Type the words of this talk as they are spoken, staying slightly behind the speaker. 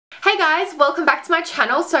Hey guys, welcome back to my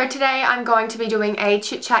channel. So today I'm going to be doing a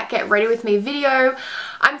chit chat get ready with me video.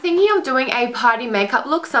 I'm thinking of doing a party makeup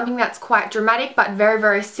look, something that's quite dramatic but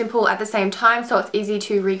very simple at the same time, so it's easy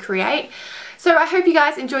to recreate. So I hope you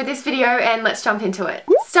guys enjoyed this video and let's jump into it.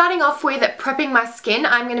 Starting off with prepping my skin,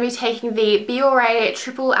 I'm going to be taking the Biore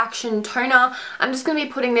Triple Action Toner. I'm just going to be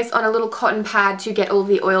putting this on a little cotton pad to get all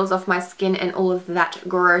the oils off my skin and all of that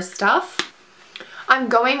gross stuff. I'm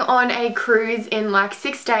going on a cruise in like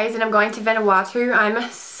 6 days and I'm going to Vanuatu. I'm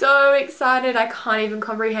so excited. I can't even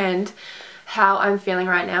comprehend how I'm feeling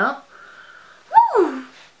right now. Woo!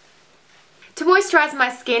 To moisturize my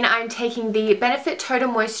skin, I'm taking the Benefit Total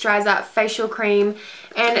Moisturizer Facial Cream,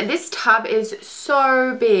 and this tub is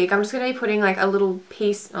so big. I'm just going to be putting like a little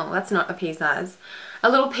piece, oh that's not a pea size, a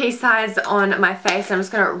little pea size on my face. I'm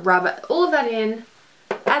just going to rub all of that in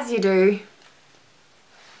as you do.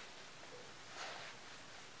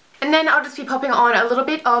 And then I'll just be popping on a little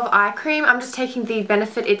bit of eye cream. I'm just taking the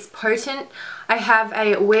Benefit It's Potent. I have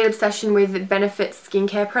a weird obsession with Benefit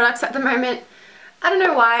skincare products at the moment. I don't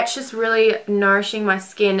know why, it's just really nourishing my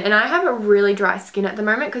skin. And I have a really dry skin at the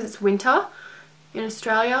moment because it's winter in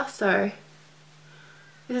Australia, so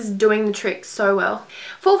this is doing the trick so well.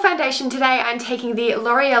 For foundation today, I'm taking the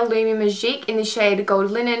L'Oreal Lumi Magique in the shade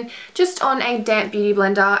Gold Linen, just on a damp beauty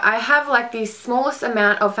blender. I have like the smallest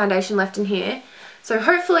amount of foundation left in here, so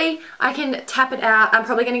hopefully I can tap it out. I'm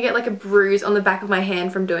probably going to get like a bruise on the back of my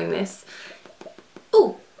hand from doing this.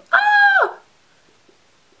 Ooh! Ah!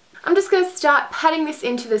 I'm just going to start patting this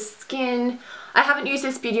into the skin. I haven't used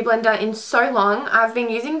this beauty blender in so long. I've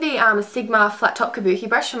been using the Sigma Flat Top Kabuki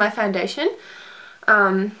brush for my foundation.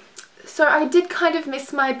 So I did kind of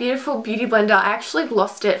miss my beautiful beauty blender. I actually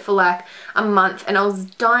lost it for like a month and I was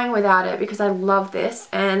dying without it because I love this,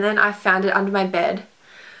 and then I found it under my bed.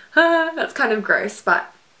 That's kind of gross,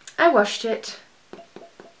 but I washed it.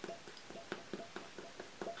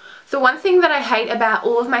 The one thing that I hate about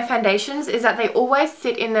all of my foundations is that they always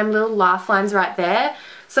sit in them little laugh lines right there.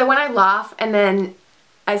 So when I laugh and then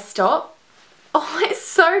I stop, oh, it's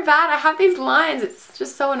so bad. I have these lines. It's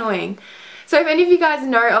just so annoying. So if any of you guys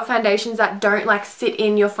know of foundations that don't like sit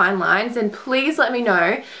in your fine lines, then please let me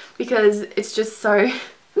know because it's just so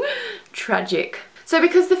tragic. So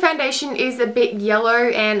because the foundation is a bit yellow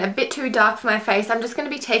and a bit too dark for my face, I'm just going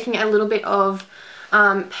to be taking a little bit of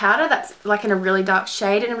powder that's like in a really dark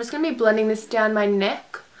shade, and I'm just going to be blending this down my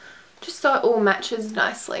neck just so it all matches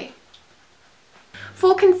nicely.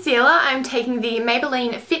 For concealer, I'm taking the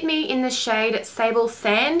Maybelline Fit Me in the shade Sable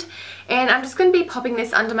Sand, and I'm just going to be popping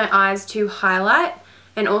this under my eyes to highlight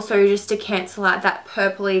and also just to cancel out that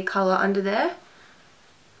purpley colour under there.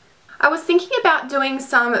 I was thinking about doing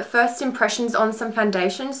some first impressions on some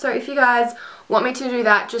foundation, so if you guys want me to do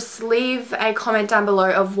that, just leave a comment down below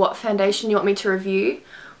of what foundation you want me to review,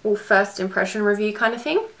 or first impression review kind of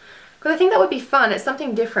thing, because I think that would be fun. It's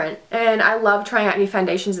something different and I love trying out new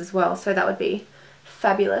foundations as well, so that would be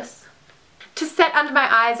fabulous. To set under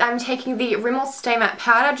my eyes, I'm taking the Rimmel Stay Matte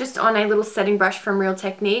Powder just on a little setting brush from Real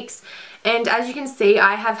Techniques, and as you can see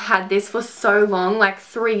I have had this for so long, like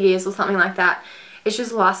 3 years or something like that. It's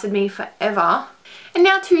just lasted me forever. And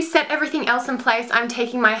now to set everything else in place, I'm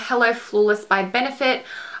taking my Hello Flawless by Benefit.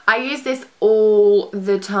 I use this all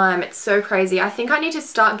the time. It's so crazy. I think I need to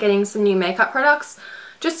start getting some new makeup products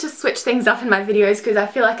just to switch things up in my videos because I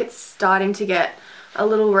feel like it's starting to get a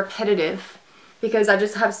little repetitive because I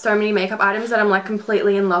just have so many makeup items that I'm like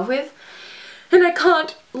completely in love with and I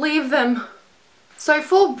can't leave them. So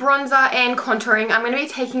for bronzer and contouring, I'm going to be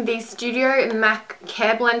taking the Studio MAC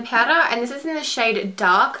Care Blend Powder, and this is in the shade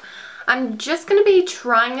Dark. I'm just going to be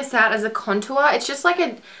trying this out as a contour. It's just like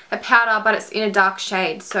a powder, but it's in a dark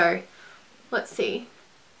shade, so let's see.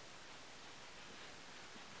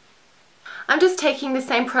 I'm just taking the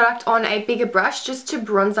same product on a bigger brush just to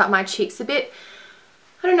bronze up my cheeks a bit.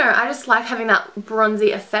 I don't know, I just like having that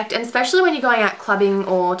bronzy effect, and especially when you're going out clubbing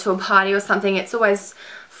or to a party or something, it's always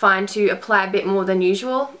fine to apply a bit more than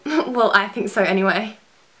usual. Well, I think so anyway.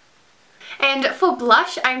 And for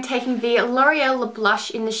blush, I'm taking the L'Oreal blush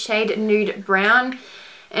in the shade Nude Brown,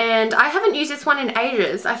 and I haven't used this one in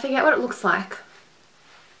ages. I forget what it looks like.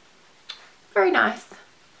 Very nice.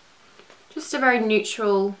 Just a very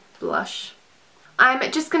neutral blush.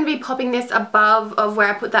 I'm just going to be popping this above of where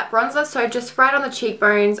I put that bronzer, so just right on the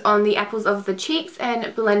cheekbones, on the apples of the cheeks,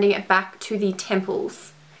 and blending it back to the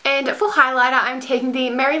temples. And for highlighter, I'm taking the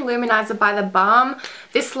Merry Luminizer by The Balm.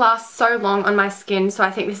 This lasts so long on my skin, so I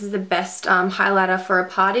think this is the best highlighter for a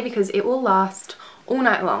party because it will last all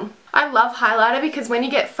night long. I love highlighter because when you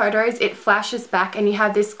get photos, it flashes back and you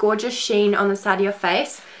have this gorgeous sheen on the side of your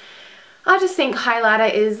face. I just think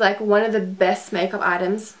highlighter is like one of the best makeup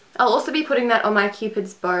items. I'll also be putting that on my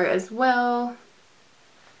Cupid's bow as well.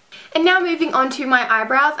 And now moving on to my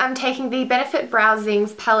eyebrows, I'm taking the Benefit Brow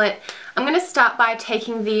Zings palette. I'm going to start by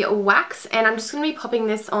taking the wax, and I'm just going to be popping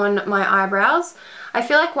this on my eyebrows. I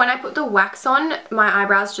feel like when I put the wax on, my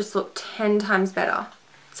eyebrows just look 10 times better.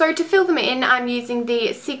 So to fill them in, I'm using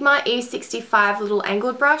the Sigma E65 little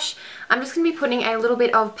angled brush. I'm just going to be putting a little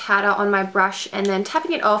bit of powder on my brush and then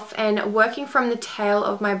tapping it off and working from the tail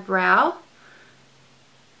of my brow.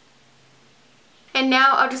 And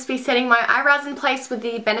now I'll just be setting my eyebrows in place with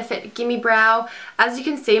the Benefit Gimme Brow. As you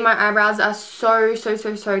can see, my eyebrows are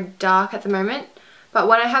so dark at the moment. But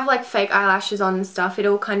when I have like fake eyelashes on and stuff, it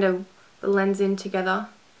all kind of blends in together.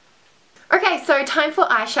 Okay, so time for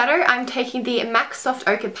eyeshadow. I'm taking the MAC Soft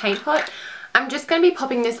Ochre Paint Pot. I'm just going to be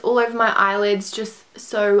popping this all over my eyelids just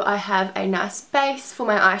so I have a nice base for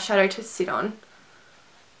my eyeshadow to sit on.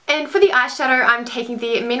 And for the eyeshadow, I'm taking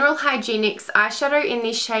the Mineral Hygienics eyeshadow in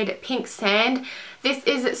the shade Pink Sand. This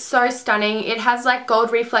is so stunning. It has like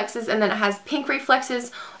gold reflexes and then it has pink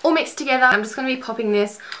reflexes all mixed together. I'm just going to be popping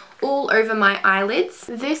this all over my eyelids.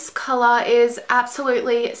 This colour is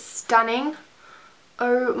absolutely stunning.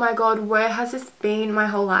 Oh my god, where has this been my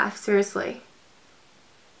whole life? Seriously.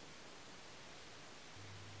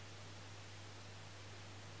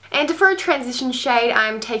 And for a transition shade,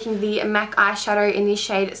 I'm taking the MAC eyeshadow in the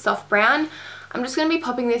shade Soft Brown. I'm just going to be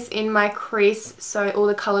popping this in my crease so all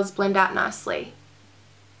the colours blend out nicely.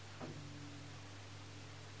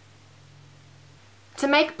 To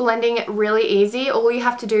make blending really easy, all you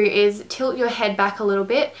have to do is tilt your head back a little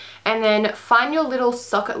bit and then find your little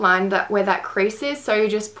socket line where that crease is. So you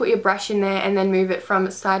just put your brush in there and then move it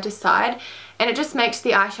from side to side. And it just makes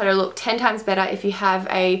the eyeshadow look 10 times better if you have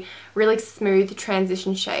a really smooth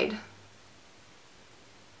transition shade.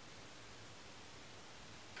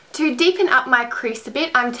 To deepen up my crease a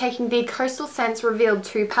bit, I'm taking the Coastal Scents Revealed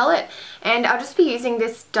 2 palette, and I'll just be using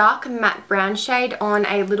this dark matte brown shade on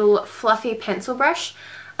a little fluffy pencil brush.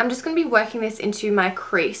 I'm just going to be working this into my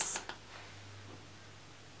crease.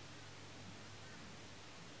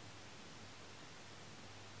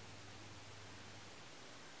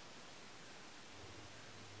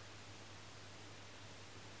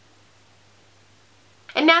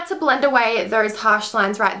 And now to blend away those harsh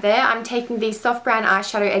lines right there, I'm taking the Soft Brown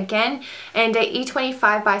eyeshadow again and a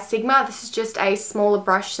E25 by Sigma. This is just a smaller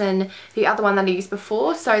brush than the other one that I used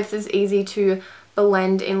before, so this is easy to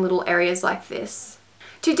blend in little areas like this.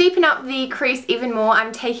 To deepen up the crease even more,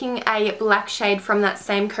 I'm taking a black shade from that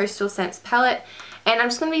same Coastal Scents palette, and I'm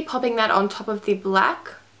just going to be popping that on top of the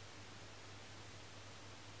black.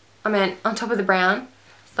 On top of the brown,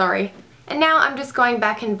 sorry. And now I'm just going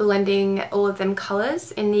back and blending all of them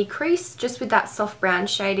colours in the crease just with that soft brown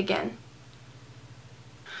shade again.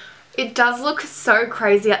 It does look so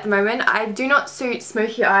crazy at the moment. I do not suit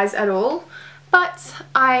smoky eyes at all, but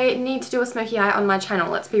I need to do a smoky eye on my channel,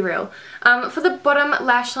 let's be real. For the bottom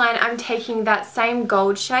lash line, I'm taking that same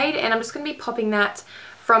gold shade and I'm just going to be popping that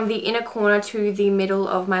from the inner corner to the middle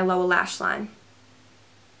of my lower lash line.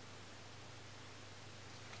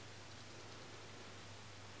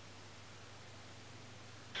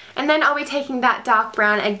 And then I'll be taking that dark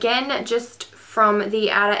brown again just from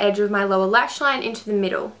the outer edge of my lower lash line into the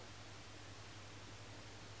middle.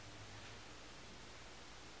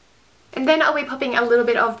 And then I'll be popping a little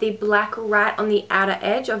bit of the black right on the outer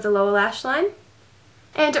edge of the lower lash line.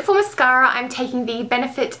 And for mascara, I'm taking the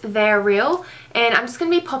Benefit They're Real, and I'm just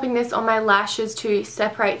going to be popping this on my lashes to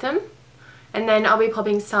separate them. And then I'll be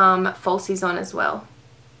popping some falsies on as well.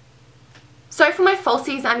 So for my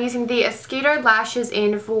falsies, I'm using the Esquito Lashes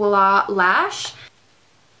in Voila Lash.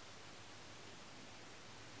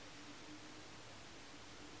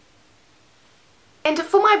 And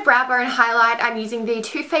for my brow bone highlight, I'm using the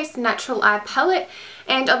Too Faced Natural Eye Palette,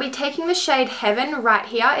 and I'll be taking the shade Heaven right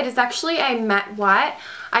here. It is actually a matte white.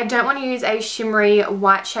 I don't want to use a shimmery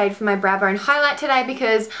white shade for my brow bone highlight today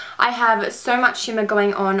because I have so much shimmer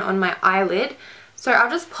going on my eyelid. So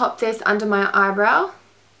I'll just pop this under my eyebrow.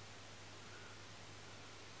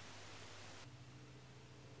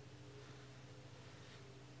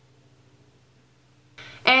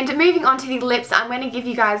 And moving on to the lips, I'm going to give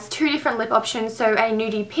you guys two different lip options, so a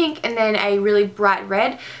nudie pink and then a really bright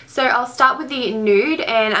red. So I'll start with the nude,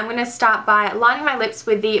 and I'm going to start by lining my lips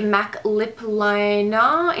with the MAC Lip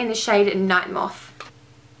Liner in the shade Night Moth.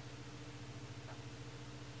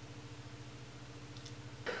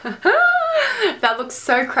 That looks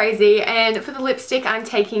so crazy. And for the lipstick, I'm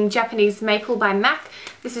taking Japanese Maple by MAC.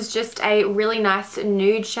 This is just a really nice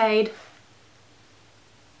nude shade.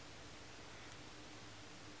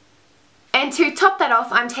 And And to top that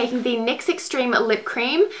off, I'm taking the NYX Extreme Lip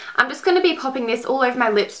Cream. I'm just going to be popping this all over my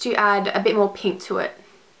lips to add a bit more pink to it.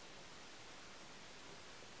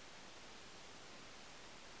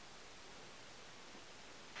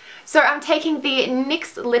 So I'm taking the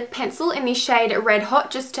NYX Lip Pencil in the shade Red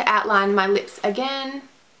Hot just to outline my lips again.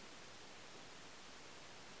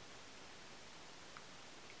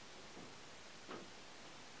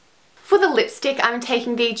 For the lipstick, I'm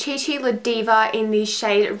taking the Chit La Diva in the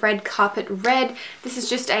shade Red Carpet Red. This is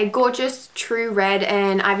just a gorgeous true red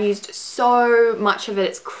and I've used so much of it,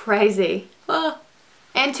 it's crazy. Ah.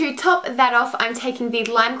 And to top that off, I'm taking the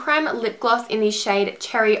Lime Crime Lip Gloss in the shade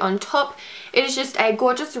Cherry on Top. It is just a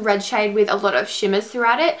gorgeous red shade with a lot of shimmers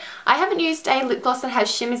throughout it. I haven't used a lip gloss that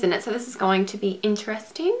has shimmers in it, so this is going to be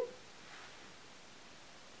interesting.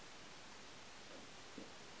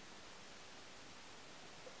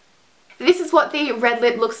 This is what the red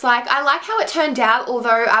lip looks like. I like how it turned out,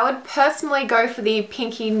 although I would personally go for the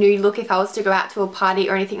pinky nude look if I was to go out to a party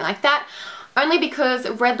or anything like that. Only because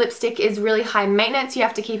red lipstick is really high maintenance. You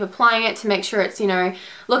have to keep applying it to make sure it's, you know,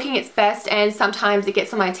 looking its best, and sometimes it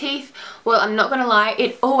gets on my teeth. Well, I'm not gonna lie,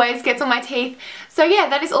 it always gets on my teeth. So yeah,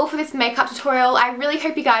 that is all for this makeup tutorial. I really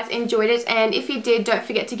hope you guys enjoyed it, and if you did, don't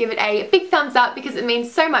forget to give it a big thumbs up because it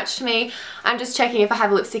means so much to me. I'm just checking if I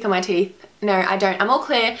have lipstick on my teeth. No, I don't. I'm all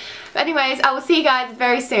clear. But anyways, I will see you guys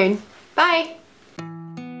very soon. Bye!